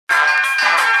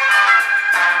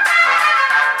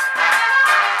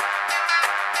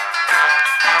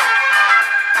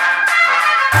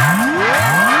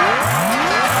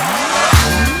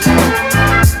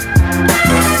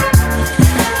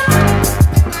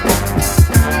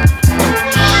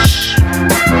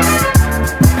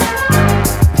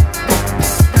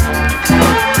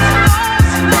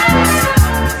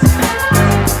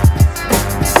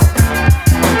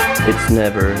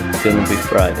never gonna be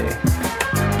Friday.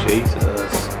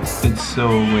 Jesus. It's so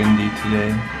windy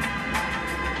today.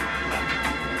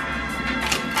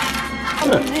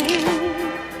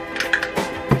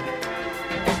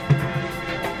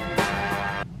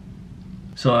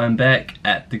 So I'm back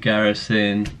at the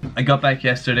Garrison. I got back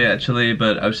yesterday actually,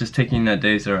 but I was just taking that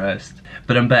day's rest.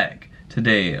 But I'm back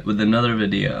today with another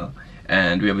video,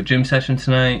 and we have a gym session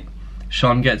tonight.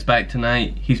 Sean gets back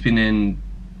tonight. He's been in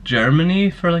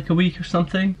Germany for like a week or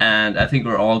something, and I think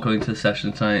we're all going to the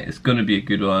session tonight. It's gonna be a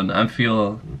good one. I'm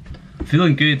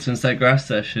feeling good since that grass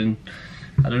session.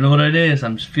 I don't know what it is,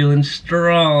 I'm just feeling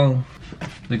strong.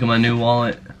 Look at my new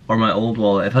wallet, or my old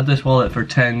wallet. I've had this wallet for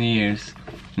 10 years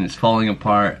and it's falling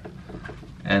apart,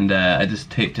 and I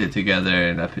just taped it together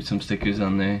and I put some stickers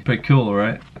on there. Pretty cool,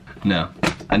 right? No,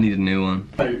 I need a new one.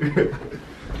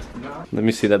 Let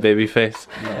me see that baby face.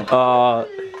 Oh,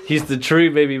 he's the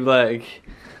true baby black.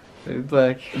 Baby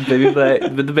black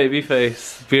with the baby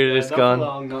face. Beard is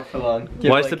gone. Not for long.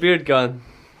 Why's the beard gone?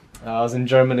 I was in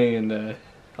Germany and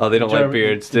Oh, they don't like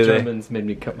beards, do they? Germans made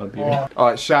me cut my beard.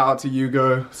 Alright, shout out to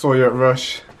Hugo. Saw you at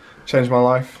Rush. Changed my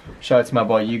life. Shout out to my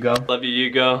boy Hugo. Love you,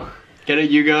 Hugo. Get it,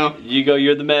 Hugo. Hugo,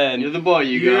 you're the man. You're the boy,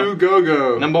 Hugo. You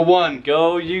go. Number one.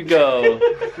 Go, Hugo.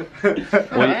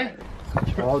 Wait.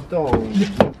 Oh, don't.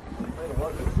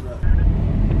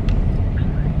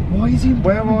 Why is he?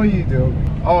 Where are you, dude?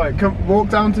 Alright, come walk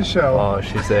down to Shell. Oh,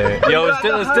 she's there. Yo, it's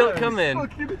still coming.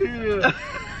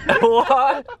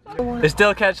 What? It's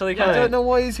still actually coming. I don't know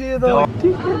why he's here though.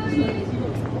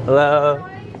 Hello.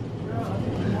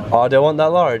 Oh, do I want that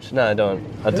large? No, I don't.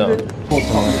 I don't.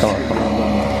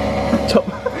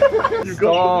 Come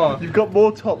on. You've got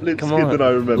more top lip skin than I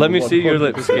remember. Let me see your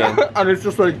lip skin. And it's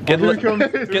just like, Get the lip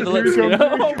skin.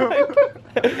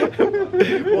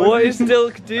 What is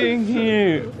Dilk doing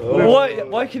here?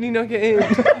 Why can he not get in?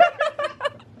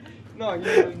 No, you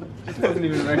just wasn't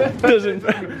even ready.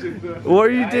 What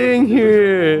are you doing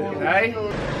here? Hey?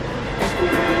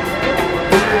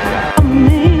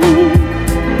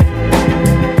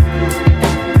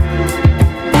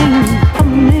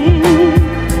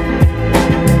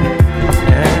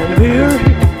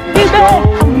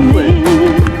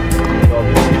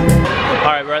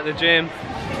 Alright, we're at the gym.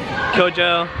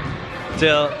 Kojo,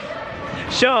 Dill,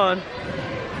 Sean.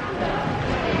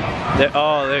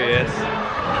 Oh, there he is.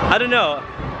 I don't know.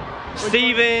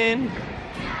 Steven.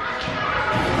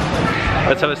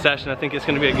 Let's have a session. I think it's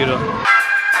going to be a good one.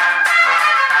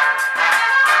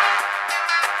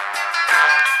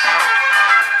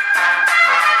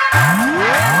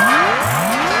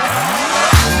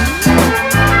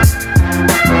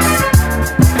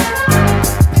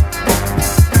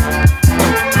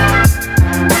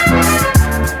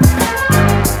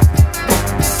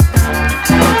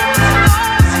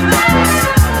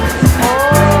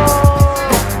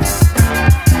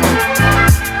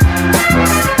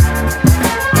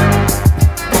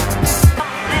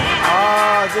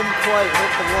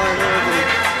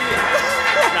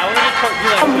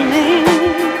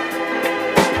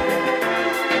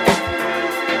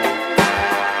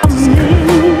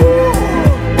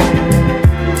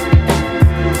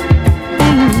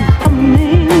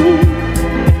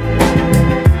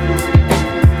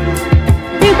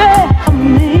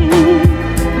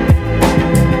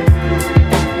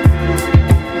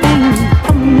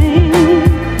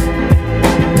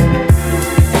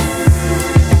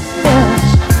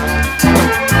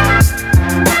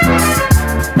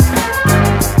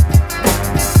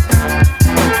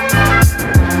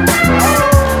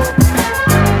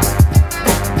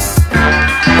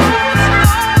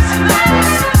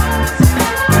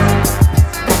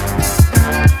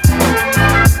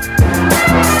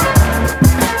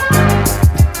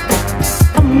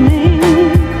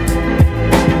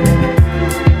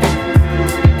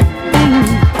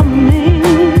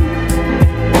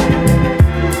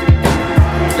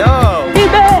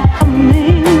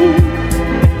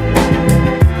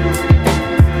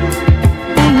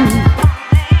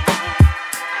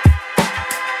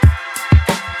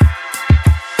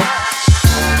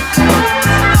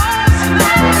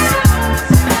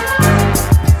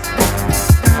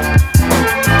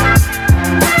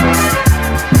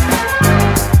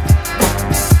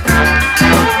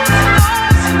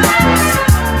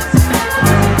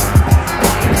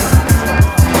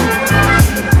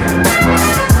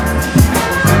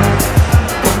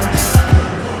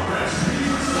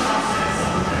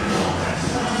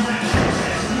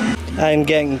 I'm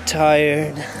getting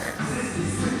tired.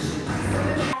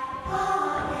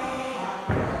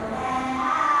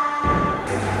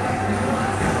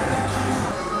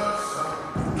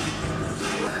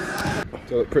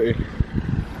 Do it pretty.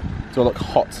 Do I look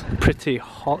hot? Pretty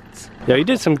hot. Yeah, you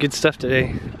did some good stuff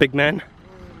today, big man.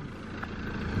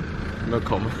 No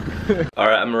comment.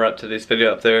 Alright, I'm gonna wrap today's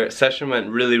video up there. Session went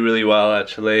really well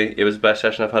actually. It was the best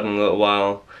session I've had in a little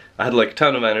while. I had like a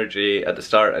ton of energy at the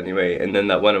start anyway, and then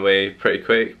that went away pretty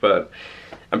quick, but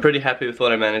I'm pretty happy with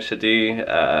what I managed to do.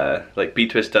 Like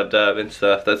B-twist dub and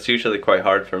stuff, that's usually quite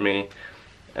hard for me.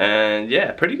 And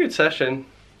yeah, pretty good session.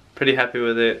 Pretty happy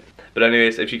with it. But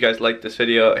anyways, if you guys liked this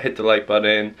video, hit the like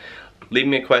button. Leave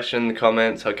me a question in the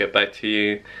comments, I'll get back to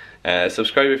you.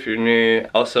 Subscribe if you're new.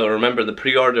 Also remember, the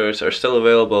pre-orders are still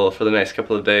available for the next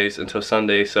couple of days until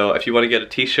Sunday, so if you want to get a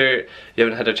t-shirt, you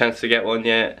haven't had a chance to get one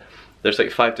yet, there's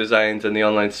like 5 designs in the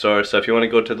online store, so if you want to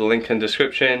go to the link in the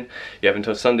description, you have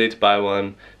until Sunday to buy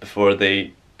one before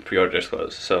the pre-orders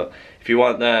close. So if you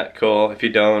want that, cool. If you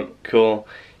don't, cool.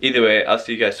 Either way, I'll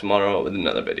see you guys tomorrow with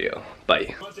another video.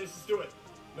 Bye. Let's do it.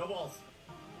 No balls.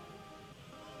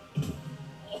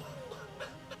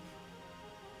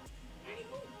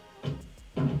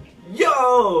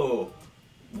 Yo!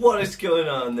 What is going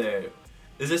on there?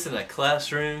 Is this in a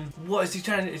classroom? What is he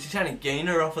trying to gain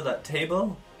her off of that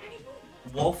table?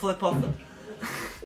 Wall flip off it?